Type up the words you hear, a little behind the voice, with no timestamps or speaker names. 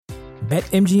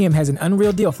BetMGM has an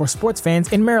unreal deal for sports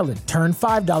fans in Maryland. Turn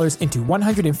 $5 into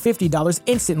 $150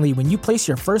 instantly when you place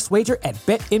your first wager at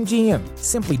BetMGM.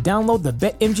 Simply download the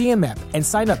BetMGM app and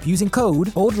sign up using code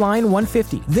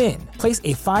OldLine150. Then, place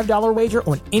a $5 wager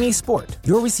on any sport.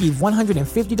 You'll receive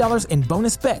 $150 in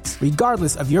bonus bets,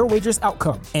 regardless of your wager's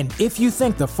outcome. And if you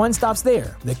think the fun stops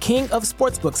there, the King of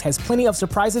Sportsbooks has plenty of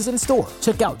surprises in store.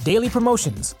 Check out daily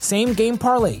promotions, same-game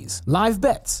parlays, live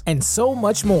bets, and so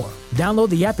much more. Download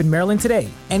the app in Maryland today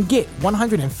and get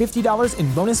 $150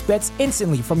 in bonus bets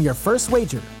instantly from your first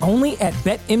wager. Only at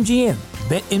BetMGM.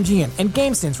 BetMGM and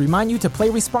GameSense remind you to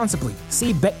play responsibly.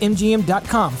 See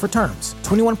BetMGM.com for terms.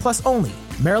 21 plus only.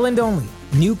 Maryland only.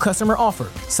 New customer offer.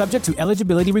 Subject to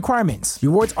eligibility requirements.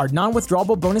 Rewards are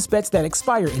non-withdrawable bonus bets that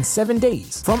expire in 7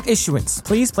 days. From issuance,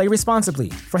 please play responsibly.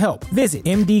 For help, visit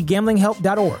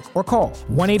mdgamblinghelp.org or call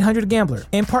 1-800-GAMBLER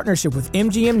in partnership with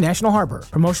MGM National Harbor.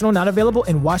 Promotional not available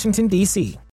in Washington,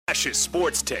 D.C.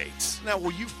 Sports takes. Now,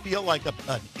 will you feel like an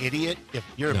idiot if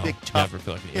you're a big tough? Never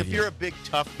feel like an if idiot. you're a big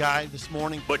tough guy this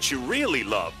morning, But you really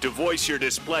love to voice your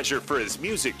displeasure for his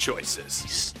music choices. he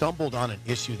stumbled on an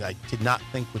issue that I did not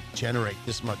think would generate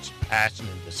this much passion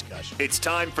and discussion. It's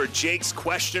time for Jake's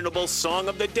questionable song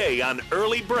of the day on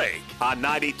Early Break on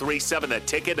 93.7 The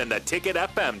Ticket and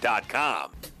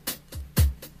theticketfm.com.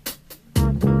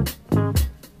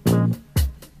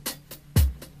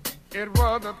 It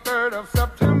was the 3rd of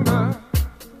September.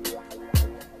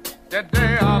 That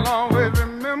day I'll always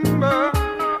remember.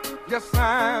 Yes,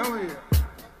 I will.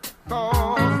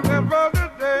 'Cause that was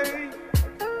the day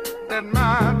that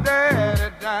my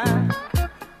daddy died.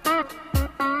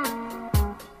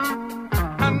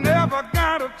 I never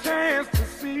got a chance to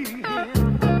see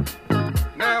him.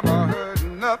 Never heard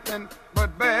nothing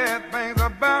but bad things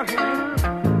about him.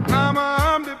 Mama,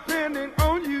 I'm depending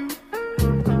on you.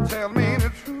 Tell me the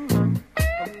truth.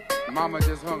 Mama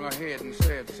just hung her head and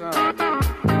said, son,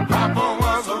 Papa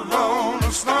was a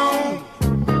rolling stone.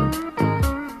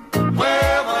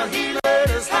 Wherever he laid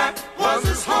his hat was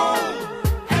his home.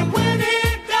 And when he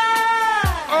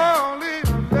died, all he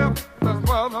left us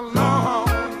was alone.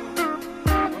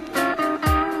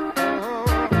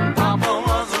 Papa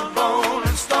was a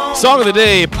rolling stone. Song of the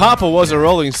day, Papa Was a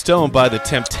Rolling Stone by The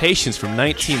Temptations from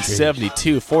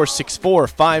 1972.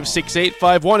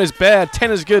 464-568-51 is bad,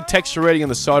 10 is good. Texture rating on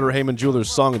the Sauter Heyman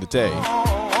Jewelers Song of the Day.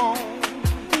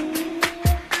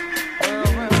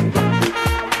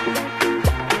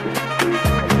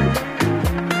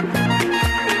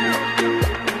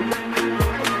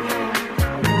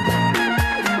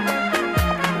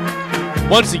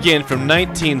 Once again, from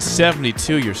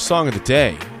 1972, your Song of the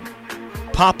Day,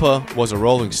 Papa Was a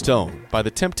Rolling Stone by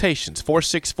The Temptations.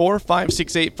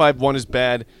 464-568-51 is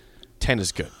bad, 10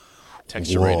 is good.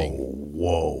 Texture rating.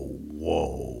 Whoa.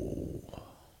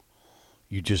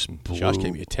 You just blew. Josh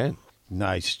gave me a 10.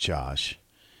 Nice, Josh.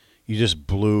 You just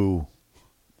blew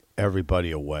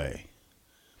everybody away.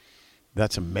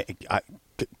 That's amazing.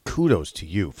 Kudos to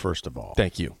you, first of all.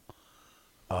 Thank you.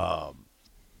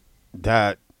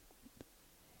 That,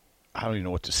 I don't even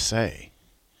know what to say.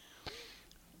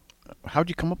 How'd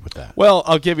you come up with that? Well,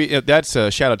 I'll give you that's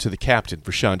a shout out to the captain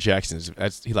for Sean Jackson.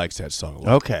 He likes that song a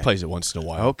lot. Okay. He plays it once in a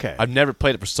while. Okay. I've never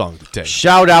played it for Song of the Day.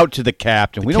 Shout out to the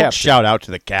captain. We don't captain. shout out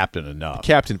to the captain enough.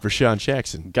 Captain for Sean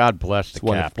Jackson. God bless the It's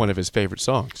captain. one of his favorite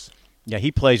songs. Yeah,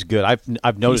 he plays good.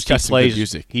 I've noticed got some good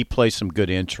music. He plays some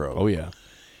good intro. Oh yeah.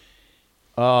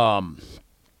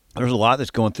 There's a lot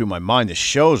that's going through my mind. The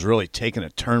show's really taking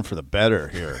a turn for the better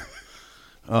here.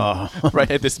 Right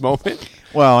at this moment.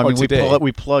 Well, I Or mean, today.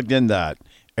 we plugged in that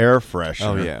air freshener.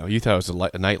 Oh yeah. You thought it was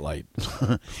a night light.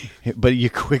 But you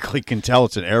quickly can tell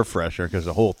it's an air freshener because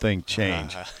the whole thing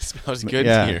changed. Smells good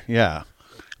yeah, in here. yeah.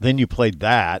 Then you played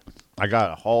that. I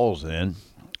got a Halls in.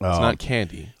 It's not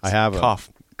candy. I have cough.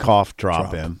 a cough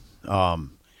drop in.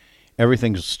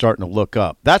 Everything's starting to look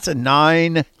up. That's a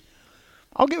 9.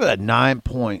 I'll give it a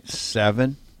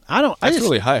 9.7. That's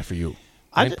really high for you.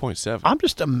 I 9.7. I'm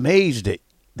just amazed that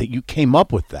you came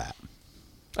up with that.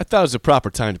 I thought it was the proper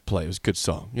time to play. It was a good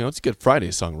song. You know, it's a good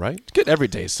Friday song, right? It's a good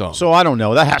everyday song. So I don't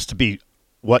know. That has to be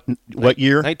what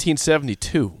year?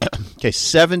 1972. Okay,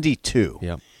 72.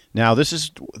 Yeah. Now, this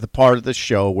is the part of the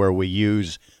show where we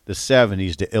use the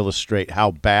 70s to illustrate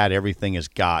how bad everything has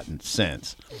gotten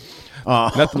since.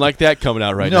 Nothing like that coming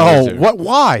out right now. No, is there? what?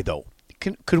 Why though?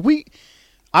 Could we?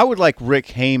 I would like Rick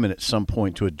Heyman at some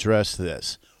point to address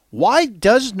this. Why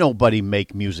does nobody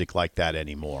make music like that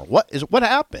anymore? What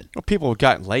happened? Well, people have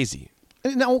gotten lazy.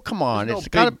 No, come on. There's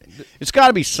It's got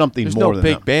to be something There's more no than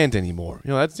big that. band anymore. You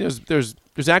know,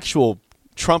 there's actual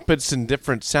trumpets and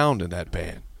different sound in that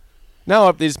band. Now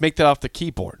they just make that off the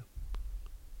keyboard.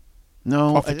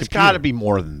 No, Off the it's computer. got to be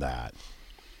more than that.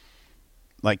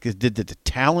 Like, did the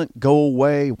talent go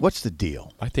away? What's the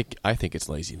deal? I think it's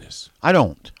laziness. I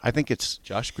don't. I think it's.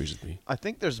 Josh agrees with me. I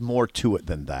think there's more to it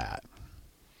than that.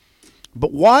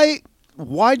 But why?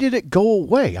 Why did it go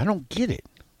away? I don't get it.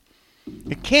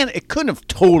 It can't. It couldn't have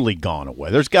totally gone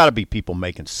away. There's got to be people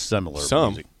making similar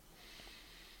music.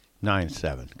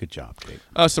 9-7. Good job, Kate.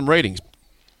 Some ratings.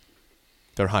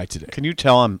 They're high today. Can you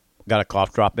tell I'm got a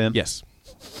cough drop in? Yes,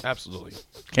 absolutely.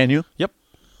 Can you? Yep.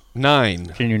 9.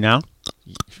 Can you now?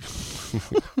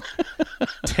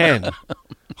 10.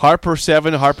 Harper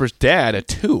 7. Harper's dad a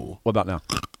 2. What about now?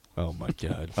 Oh my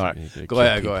God! All right. Go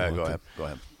ahead.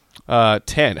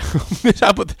 10. how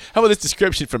about this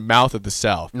description from Mouth of the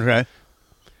South? Okay.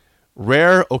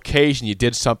 Rare occasion you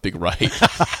did something right.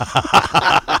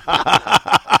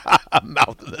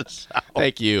 Mouth of the South.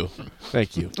 Thank you.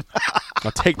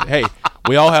 I'll take. Hey,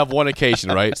 we all have one occasion,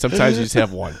 right? Sometimes you just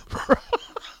have one.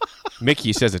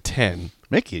 Mickey says a 10.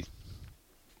 Mickey.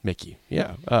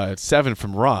 Yeah. It's 7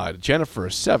 from Rod. Jennifer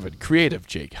a 7. Creative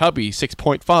Jake. Hubby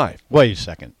 6.5. Wait a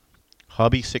second.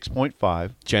 Hubby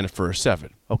 6.5. Jennifer a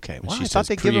 7. Okay. And Well, she I thought says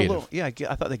they give a creative. little. Yeah,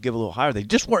 I thought they'd give a little higher. They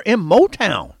just were in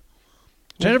Motown.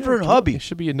 Jennifer and Hubby. It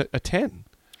should be a 10.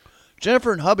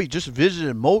 Jennifer and Hubby just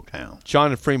visited Motown. John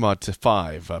in Fremont to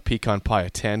 5. Pecan Pie a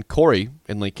 10. Corey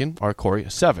in Lincoln, our Corey, a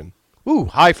 7. Ooh,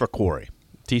 high for Corey.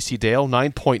 DC Dale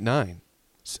 9.9.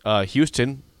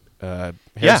 Houston,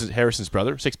 Harrison's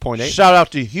brother, 6.8. Shout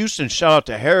out to Houston. Shout out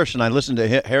to Harrison. I listen to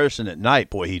Harrison at night.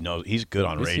 Boy, he knows he's good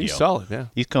on radio. He's solid, yeah.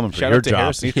 He's coming for Shout your out to job.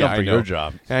 Harrison. He's Yeah, coming for I know. your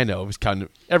job. I know.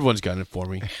 Everyone's gunning for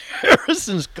me.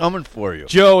 Harrison's coming for you.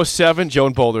 Joe 7. Joe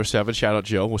and Boulder 7. Shout out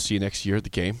Joe. We'll see you next year at the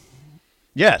game.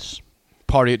 Yes.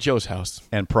 Party at Joe's house.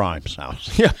 And Prime's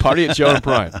house. Yeah, party at Joe and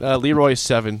Prime. Leroy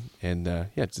 7. And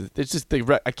it's just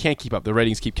I can't keep up. The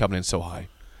ratings keep coming in so high.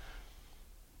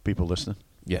 People listening?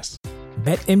 Yes.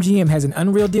 BetMGM has an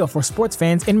unreal deal for sports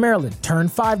fans in Maryland. Turn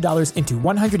 $5 into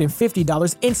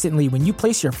 $150 instantly when you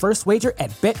place your first wager at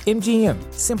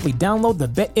BetMGM. Simply download the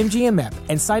BetMGM app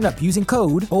and sign up using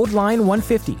code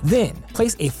OldLine150. Then,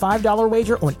 place a $5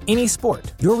 wager on any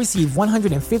sport. You'll receive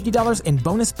 $150 in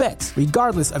bonus bets,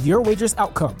 regardless of your wager's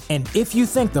outcome. And if you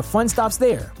think the fun stops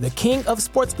there, the king of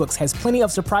sportsbooks has plenty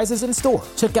of surprises in store.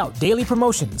 Check out daily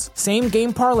promotions,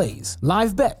 same-game parlays,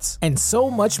 live bets, and so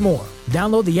much more.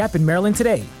 Download the app in Maryland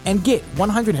today and get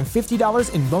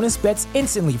 $150 in bonus bets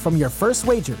instantly from your first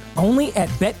wager. Only at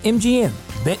BetMGM.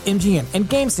 BetMGM and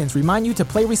GameSense remind you to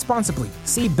play responsibly.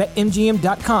 See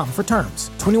BetMGM.com for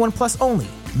terms. 21 plus only.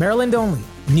 Maryland only.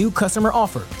 New customer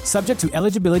offer. Subject to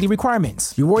eligibility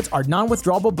requirements. Rewards are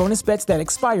non-withdrawable bonus bets that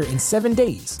expire in 7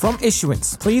 days. From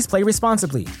issuance, please play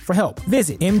responsibly. For help,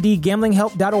 visit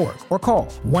mdgamblinghelp.org or call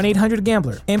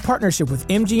 1-800-GAMBLER in partnership with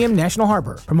MGM National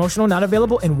Harbor. Promotional not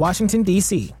available in Washington,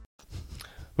 D.C.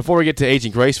 Before we get to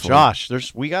aging gracefully,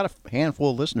 Josh, we got a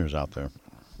handful of listeners out there.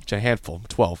 it's a handful,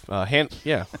 12.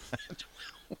 Yeah.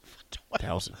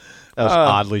 1,000. That was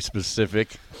oddly specific.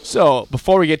 So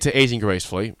before we get to aging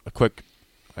gracefully, a quick.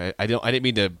 I didn't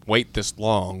mean to wait this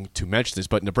long to mention this,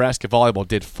 but Nebraska volleyball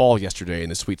did fall yesterday in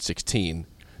the Sweet 16.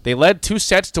 They led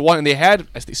 2-1, and they had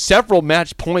several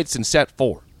match points in set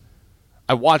 4.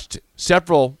 I watched it.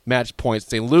 Several match points.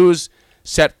 They lose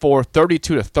set 4,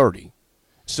 32-30.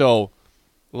 So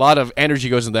a lot of energy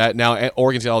goes into that. Now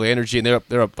Oregon's got all the energy, and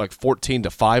they're up like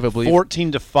 14-5, I believe.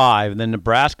 14-5, and then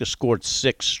Nebraska scored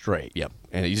 6 straight. Yep,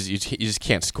 and you just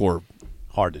can't score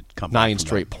Hard to come 9 back from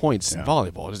straight that. points in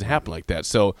volleyball. It doesn't happen like that.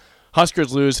 So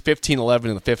Huskers lose 15-11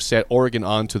 in the 5th set. Oregon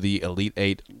on to the Elite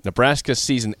 8. Nebraska's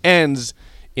season ends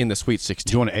in the Sweet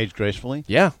 16. Do you want to age gracefully?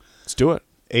 Yeah, let's do it.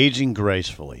 Aging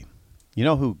gracefully. You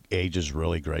know who ages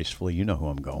really gracefully? You know who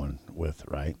I'm going with,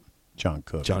 right? John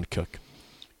Cook. John Cook.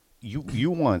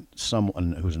 You want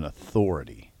someone who's an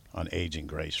authority on aging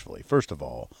gracefully. First of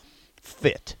all,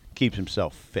 fit. Keeps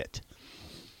himself fit.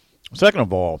 Second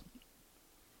of all,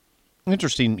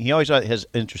 interesting. He always has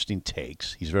interesting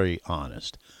takes. He's very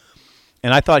honest.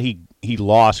 And I thought he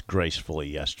lost gracefully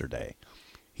yesterday.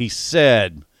 He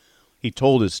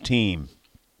told his team,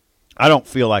 I don't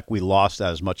feel like we lost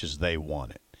that as much as they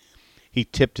wanted. He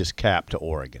tipped his cap to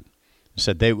Oregon.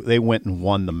 Said they went and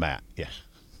won the match. Yeah.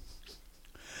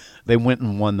 They went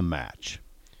and won the match.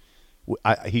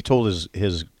 He told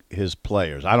his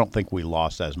players, I don't think we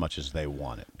lost as much as they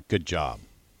wanted. Good job.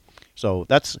 So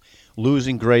that's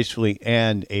losing gracefully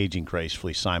and aging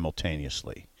gracefully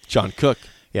simultaneously. John Cook.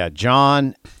 Yeah,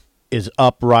 John is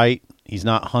upright. He's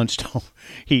not hunched over.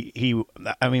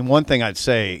 I mean, one thing I'd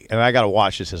say, and I got to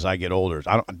watch this as I get older.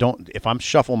 Don't. If I'm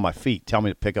shuffling my feet, tell me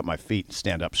to pick up my feet and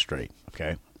stand up straight.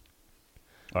 Okay.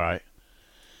 All right.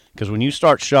 Because when you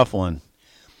start shuffling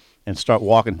and start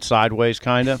walking sideways,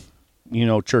 kind of,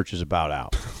 church is about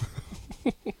out.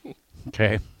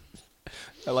 Okay?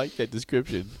 I like that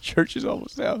description. Church is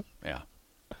almost out. Yeah.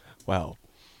 Wow.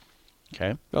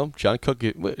 Okay. Well, John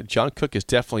Cook is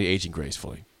definitely aging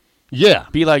gracefully. Yeah.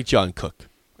 Be like John Cook.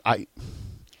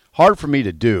 Hard for me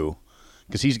to do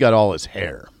because he's got all his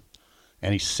hair,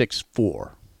 and he's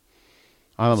 6'4".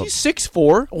 He's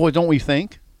 6'4". Well, don't we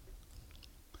think?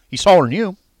 He's taller than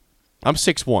you. I'm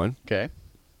 6'1". Okay.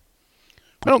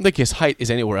 I don't think his height is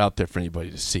anywhere out there for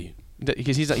anybody to see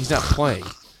because he's not playing.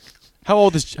 How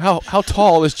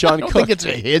tall is John I don't Cook? think it's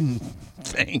a hidden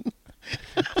thing.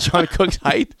 John Cook's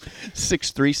height?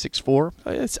 6'3", 6'4".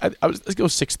 Let's go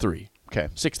 6'3". Okay.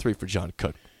 6'3" for John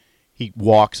Cook. He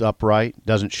walks upright,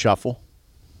 doesn't shuffle.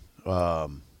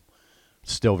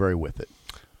 Still very with it.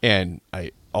 And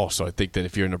I think that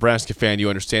if you're a Nebraska fan, you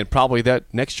understand probably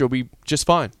that next year will be just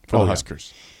fine for the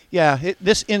Huskers. Yeah,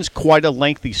 this ends quite a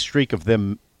lengthy streak of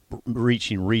them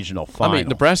reaching regional final. I mean,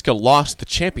 Nebraska lost the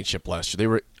championship last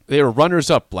year. They were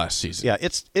runners-up last season. Yeah,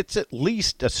 it's at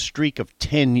least a streak of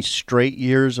 10 straight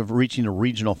years of reaching the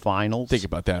regional finals. Think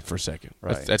about that for a second.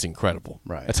 Right. That's incredible.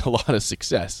 Right. That's a lot of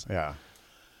success. Yeah.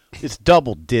 It's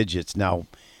double digits. Now,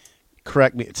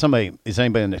 correct me. Is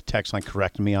anybody in the text line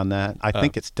correcting me on that? I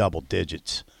think it's double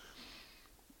digits.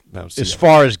 As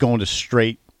far as going to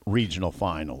straight regional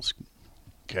finals.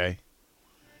 Okay.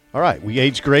 All right. We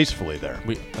aged gracefully there.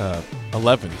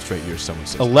 11 straight years, someone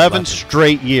says. 11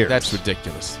 straight years. That's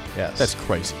ridiculous. Yes. That's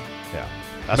crazy. Yeah.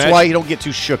 That's why you don't get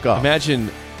too shook up.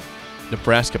 Imagine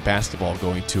Nebraska basketball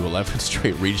going to 11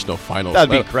 straight regional finals. That'd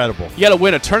be incredible. You got to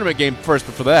win a tournament game first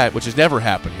before that, which has never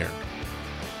happened here.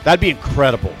 That'd be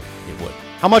incredible. It would.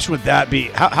 How much would that be?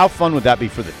 How fun would that be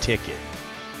for the ticket?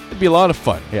 It'd be a lot of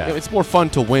fun. Yeah. It's more fun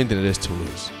to win than it is to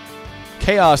lose.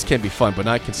 Chaos can be fun, but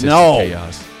not consistent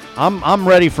chaos. I'm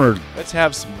ready for. Let's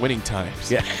have some winning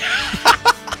times. Yeah.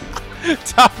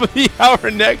 Top of the hour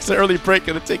next, early break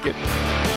of the ticket.